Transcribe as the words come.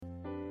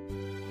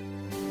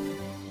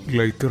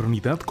La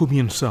eternidad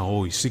comienza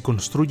hoy si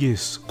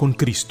construyes con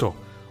Cristo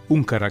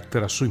un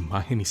carácter a su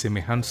imagen y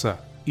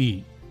semejanza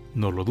y,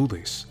 no lo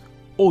dudes,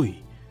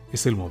 hoy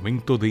es el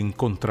momento de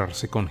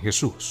encontrarse con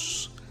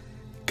Jesús.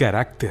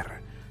 Carácter,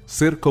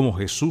 ser como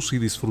Jesús y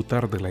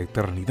disfrutar de la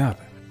eternidad.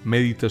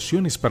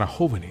 Meditaciones para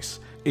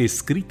jóvenes,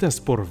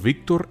 escritas por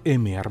Víctor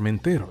M.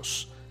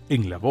 Armenteros,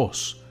 en la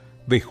voz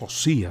de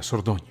Josías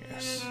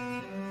Ordóñez.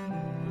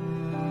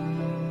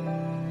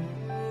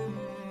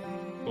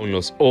 Con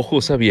los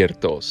ojos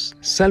abiertos.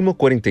 Salmo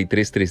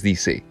 43:3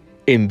 dice: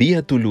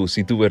 Envía tu luz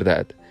y tu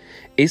verdad.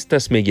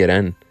 Estas me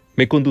guiarán,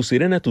 me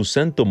conducirán a tu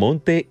santo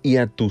monte y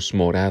a tus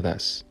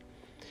moradas.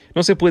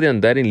 No se puede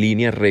andar en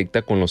línea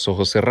recta con los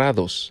ojos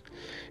cerrados.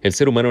 El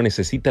ser humano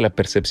necesita la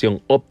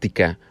percepción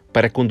óptica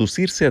para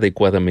conducirse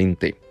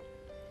adecuadamente.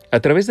 A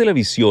través de la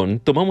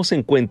visión, tomamos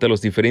en cuenta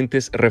los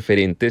diferentes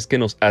referentes que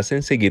nos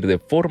hacen seguir de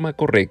forma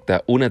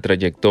correcta una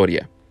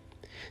trayectoria.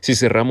 Si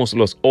cerramos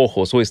los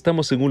ojos o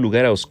estamos en un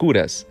lugar a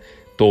oscuras,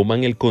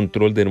 toman el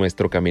control de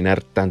nuestro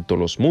caminar tanto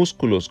los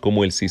músculos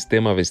como el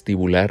sistema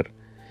vestibular.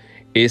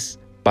 Es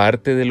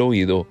parte del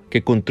oído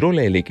que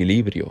controla el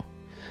equilibrio.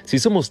 Si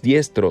somos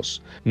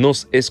diestros,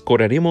 nos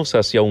escoraremos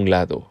hacia un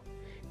lado,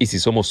 y si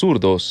somos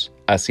zurdos,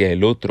 hacia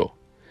el otro.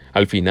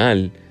 Al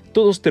final,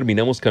 todos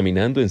terminamos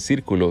caminando en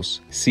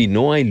círculos si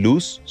no hay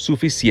luz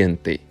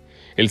suficiente.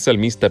 El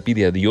salmista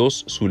pide a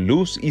Dios su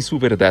luz y su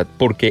verdad,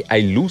 porque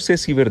hay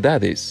luces y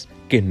verdades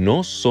que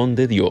no son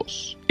de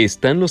Dios.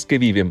 Están los que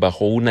viven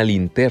bajo una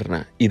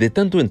linterna y de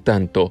tanto en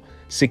tanto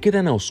se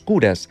quedan a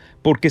oscuras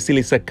porque se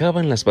les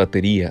acaban las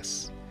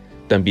baterías.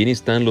 También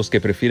están los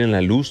que prefieren la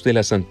luz de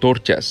las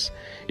antorchas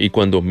y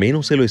cuando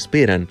menos se lo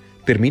esperan,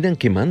 terminan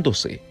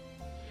quemándose.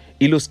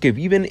 Y los que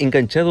viven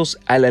enganchados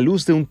a la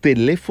luz de un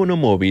teléfono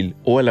móvil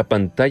o a la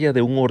pantalla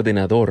de un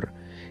ordenador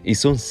y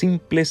son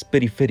simples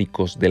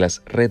periféricos de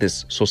las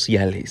redes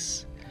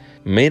sociales.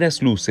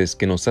 Meras luces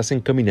que nos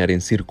hacen caminar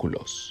en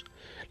círculos.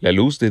 La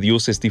luz de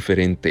Dios es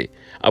diferente,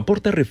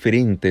 aporta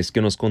referentes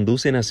que nos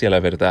conducen hacia la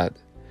verdad.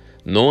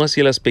 No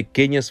hacia las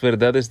pequeñas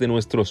verdades de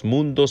nuestros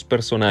mundos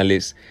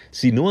personales,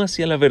 sino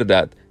hacia la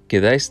verdad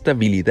que da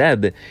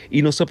estabilidad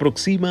y nos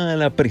aproxima a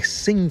la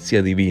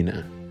presencia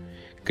divina.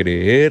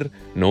 Creer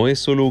no es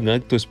solo un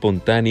acto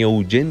espontáneo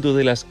huyendo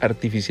de las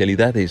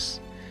artificialidades,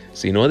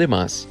 sino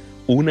además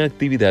una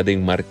actividad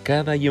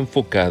enmarcada y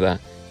enfocada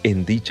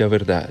en dicha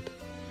verdad.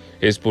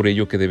 Es por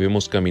ello que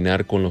debemos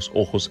caminar con los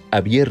ojos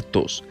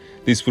abiertos,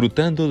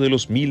 disfrutando de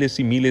los miles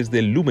y miles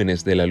de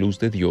lúmenes de la luz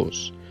de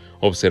Dios,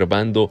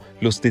 observando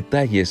los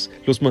detalles,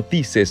 los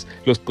matices,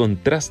 los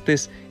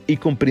contrastes y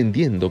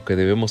comprendiendo que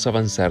debemos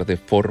avanzar de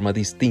forma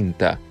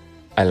distinta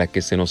a la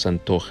que se nos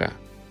antoja.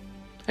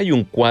 Hay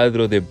un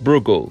cuadro de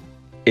Bruegel,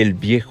 el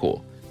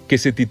Viejo, que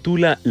se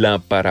titula La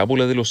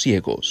parábola de los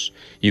ciegos,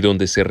 y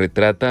donde se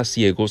retrata a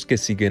ciegos que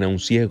siguen a un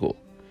ciego.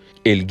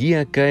 El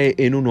guía cae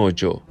en un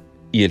hoyo,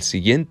 y el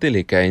siguiente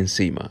le cae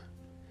encima.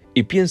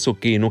 Y pienso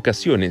que en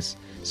ocasiones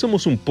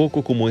somos un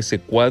poco como ese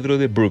cuadro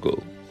de Bruegel,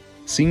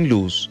 sin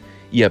luz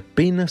y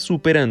apenas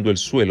superando el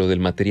suelo del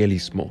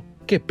materialismo.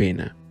 ¡Qué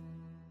pena!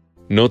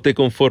 No te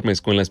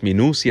conformes con las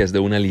minucias de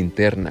una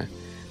linterna,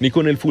 ni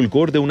con el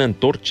fulgor de una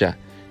antorcha,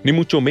 ni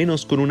mucho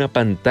menos con una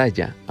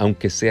pantalla,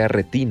 aunque sea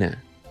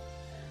retina,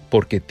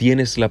 porque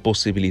tienes la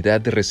posibilidad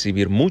de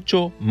recibir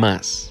mucho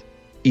más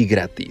y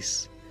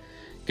gratis.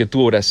 Que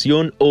tu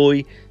oración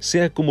hoy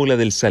sea como la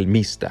del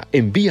salmista: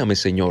 envíame,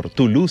 Señor,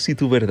 tu luz y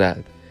tu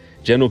verdad.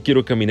 Ya no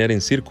quiero caminar en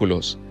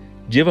círculos,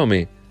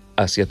 llévame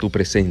hacia tu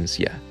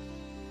presencia.